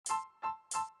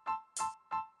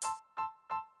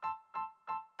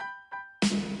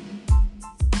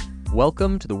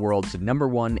Welcome to the world's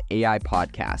 #1 AI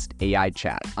podcast, AI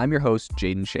Chat. I'm your host,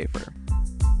 Jaden Schaefer.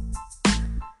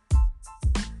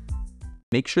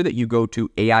 Make sure that you go to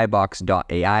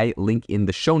aibox.ai, link in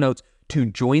the show notes, to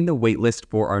join the waitlist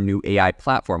for our new AI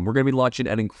platform. We're going to be launching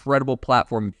an incredible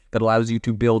platform that allows you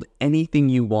to build anything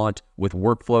you want with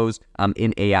workflows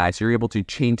in AI. So you're able to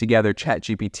chain together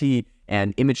ChatGPT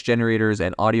and image generators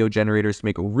and audio generators to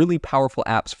make really powerful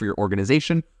apps for your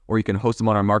organization, or you can host them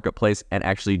on our marketplace and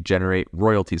actually generate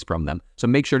royalties from them. So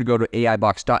make sure to go to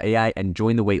aibox.ai and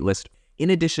join the waitlist. In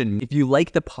addition, if you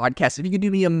like the podcast, if you could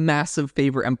do me a massive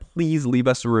favor and please leave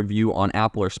us a review on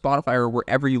Apple or Spotify or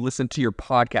wherever you listen to your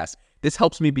podcast. This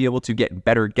helps me be able to get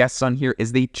better guests on here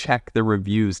as they check the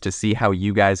reviews to see how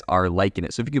you guys are liking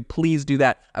it. So if you could please do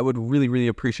that, I would really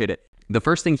appreciate it. The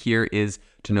first thing here is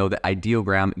to know that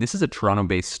Ideogram, this is a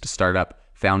Toronto-based startup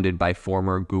founded by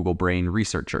former Google Brain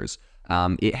researchers.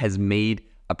 It has made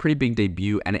a pretty big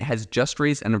debut, and it has just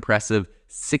raised an impressive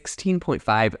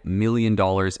 $16.5 million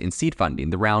in seed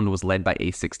funding. The round was led by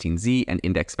A16Z and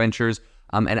Index Ventures,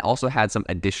 and it also had some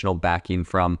additional backing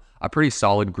from a pretty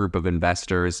solid group of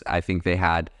investors. I think they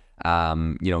had,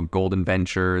 Golden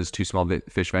Ventures, Two Small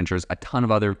Fish Ventures, a ton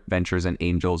of other ventures and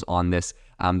angels on this.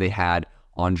 They had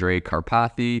Andre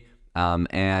Karpathy,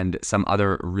 and some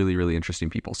other really interesting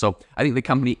people. So I think the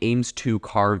company aims to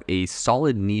carve a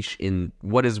solid niche in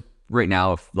what is right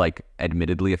now,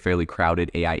 admittedly, a fairly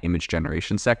crowded AI image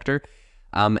generation sector.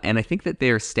 And I think that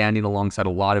they are standing alongside a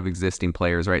lot of existing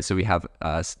players, right? So we have,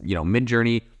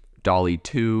 Midjourney, DALL-E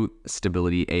 2,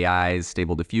 Stability AI's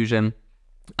Stable Diffusion,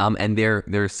 and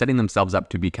they're setting themselves up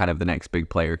to be kind of the next big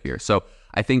player here. So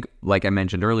I think, like I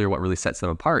mentioned earlier, what really sets them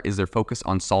apart is their focus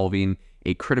on solving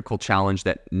a critical challenge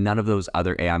that none of those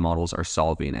other AI models are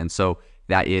solving. And so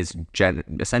that is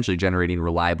essentially generating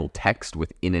reliable text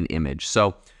within an image.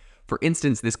 So for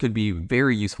instance, this could be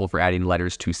very useful for adding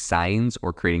letters to signs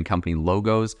or creating company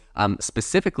logos.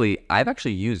 Specifically, I've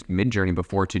actually used Midjourney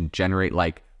before to generate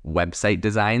website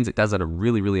designs. It does a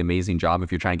really amazing job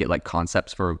if you're trying to get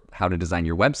concepts for how to design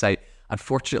your website.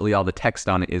 Unfortunately, all the text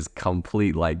on it is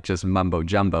complete just mumbo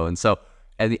jumbo. And so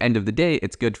at the end of the day,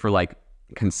 it's good for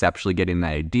conceptually getting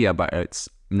that idea, but it's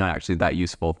not actually that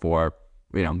useful for,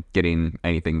 getting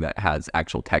anything that has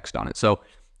actual text on it. So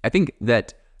I think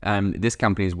that this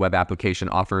company's web application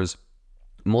offers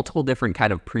multiple different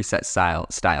kind of preset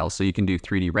styles. So you can do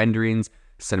 3D renderings,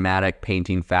 cinematic,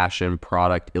 painting, fashion,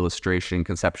 product, illustration,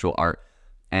 conceptual art,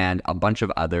 and a bunch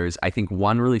of others. I think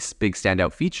one really big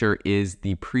standout feature is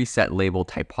the preset label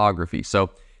typography. So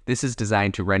this is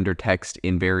designed to render text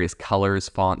in various colors,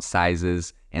 font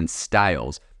sizes, and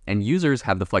styles. And users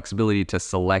have the flexibility to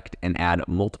select and add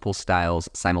multiple styles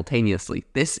simultaneously.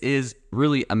 This is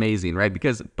really amazing, right?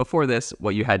 Because before this,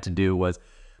 what you had to do was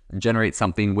generate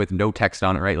something with no text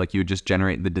on it, right? You would just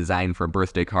generate the design for a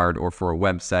birthday card or for a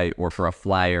website or for a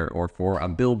flyer or for a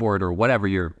billboard or whatever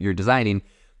you're designing.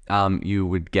 You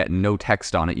would get no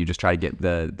text on it. You just try to get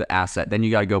the asset. Then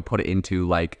you got to go put it into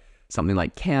something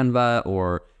like Canva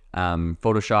or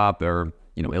Photoshop or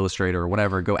Illustrator or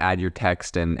whatever, go add your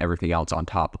text and everything else on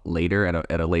top later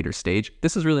at a later stage.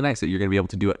 This is really nice that you're going to be able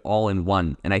to do it all in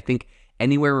one. And I think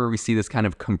anywhere where we see this kind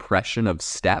of compression of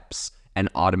steps and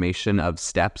automation of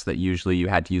steps that usually you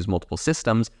had to use multiple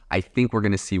systems, I think we're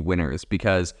going to see winners,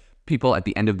 because people at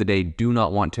the end of the day do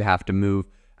not want to have to move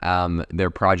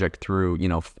their project through,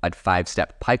 a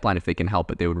 5-step pipeline if they can help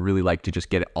it. They would really like to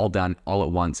just get it all done all at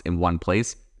once in one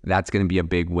place. That's going to be a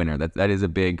big winner.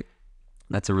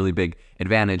 That's a really big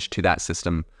advantage to that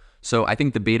system. So I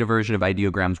think the beta version of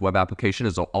Ideogram's web application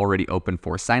is already open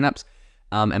for signups,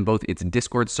 and both its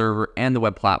Discord server and the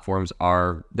web platforms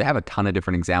they have a ton of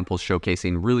different examples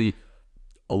showcasing really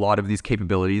a lot of these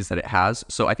capabilities that it has.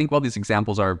 So I think while these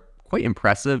examples are quite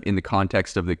impressive in the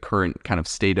context of the current kind of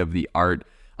state of the art,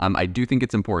 I do think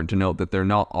it's important to note that they're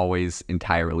not always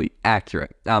entirely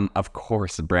accurate. Of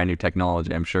course, brand new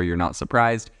technology, I'm sure you're not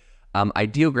surprised.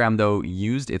 Ideogram, though,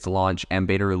 used its launch and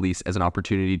beta release as an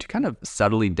opportunity to kind of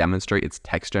subtly demonstrate its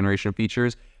text generation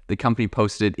features. The company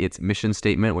posted its mission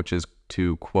statement, which is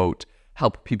to, quote,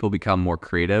 help people become more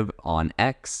creative on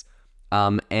X.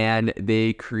 And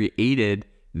they created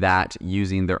that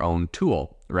using their own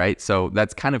tool, right? So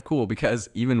that's kind of cool, because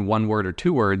even one word or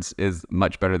two words is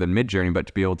much better than Midjourney, but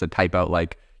to be able to type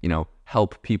out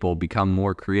help people become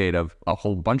more creative, a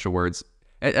whole bunch of words,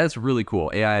 that's really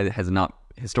cool. AI has not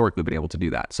historically been able to do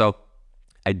that. So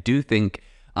I do think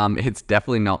it's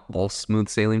definitely not all smooth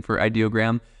sailing for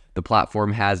Ideogram. The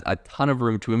platform has a ton of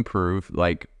room to improve,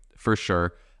 for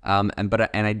sure.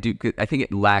 I think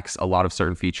it lacks a lot of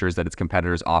certain features that its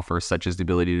competitors offer, such as the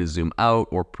ability to zoom out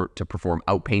or to perform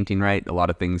outpainting, right? A lot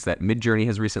of things that Midjourney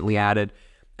has recently added.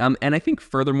 And I think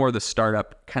furthermore, the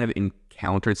startup kind of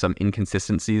encountered some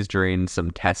inconsistencies during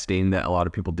some testing that a lot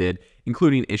of people did,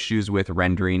 including issues with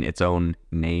rendering its own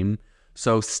name.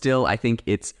 So still, I think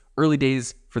it's early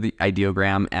days for the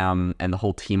Ideogram and the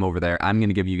whole team over there. I'm going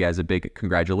to give you guys a big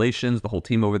congratulations. The whole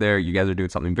team over there, you guys are doing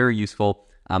something very useful,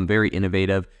 very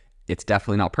innovative. It's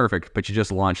definitely not perfect, but you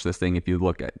just launched this thing. If you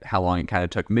look at how long it kind of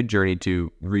took Midjourney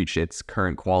to reach its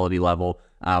current quality level,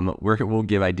 we'll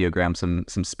give Ideogram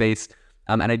some space.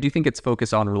 And I do think its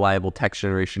focus on reliable text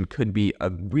generation could be a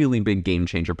really big game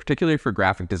changer, particularly for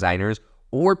graphic designers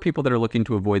or people that are looking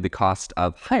to avoid the cost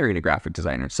of hiring a graphic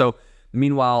designer. So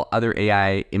meanwhile, other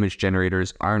AI image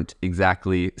generators aren't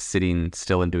exactly sitting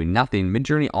still and doing nothing.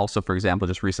 Midjourney also, for example,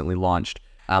 just recently launched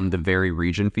the Vary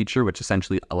Region feature, which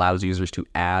essentially allows users to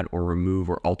add or remove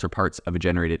or alter parts of a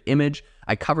generated image.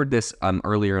 I covered this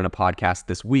earlier in a podcast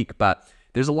this week, but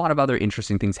there's a lot of other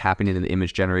interesting things happening in the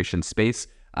image generation space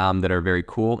that are very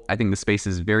cool. I think the space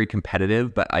is very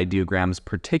competitive, but Ideogram's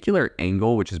particular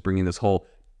angle, which is bringing this whole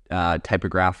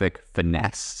typographic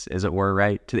finesse, as it were,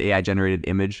 right, to the AI-generated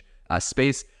image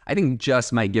space, I think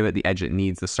just might give it the edge it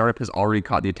needs. The startup has already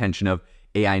caught the attention of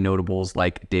AI notables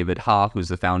like David Ha, who's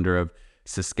the founder of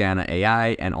Siskana AI,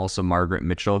 and also Margaret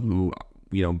Mitchell, who,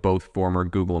 both former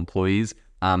Google employees,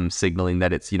 signaling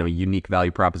that its, unique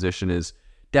value proposition is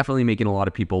definitely making a lot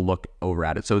of people look over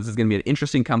at it. So this is going to be an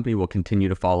interesting company we'll continue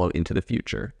to follow into the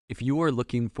future. If you are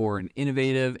looking for an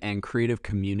innovative and creative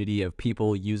community of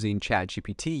people using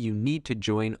ChatGPT, you need to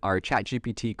join our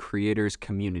ChatGPT creators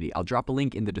community. I'll drop a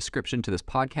link in the description to this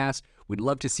podcast. We'd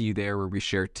love to see you there, where we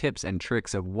share tips and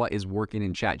tricks of what is working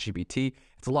in ChatGPT.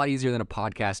 It's a lot easier than a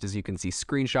podcast, as you can see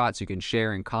screenshots, you can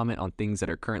share and comment on things that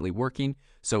are currently working.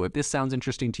 So if this sounds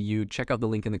interesting to you, check out the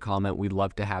link in the comment. We'd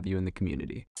love to have you in the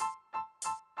community.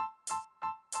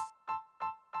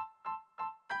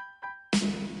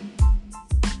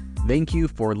 Thank you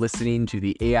for listening to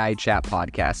the AI Chat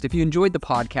Podcast. If you enjoyed the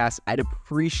podcast, I'd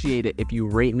appreciate it if you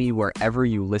rate me wherever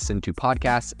you listen to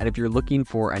podcasts. And if you're looking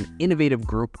for an innovative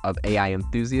group of AI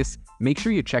enthusiasts, make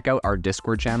sure you check out our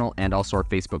Discord channel and also our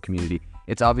Facebook community.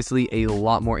 It's obviously a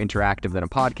lot more interactive than a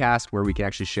podcast, where we can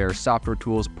actually share software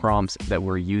tools, prompts that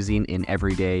we're using in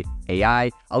everyday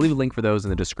AI. I'll leave a link for those in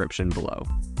the description below.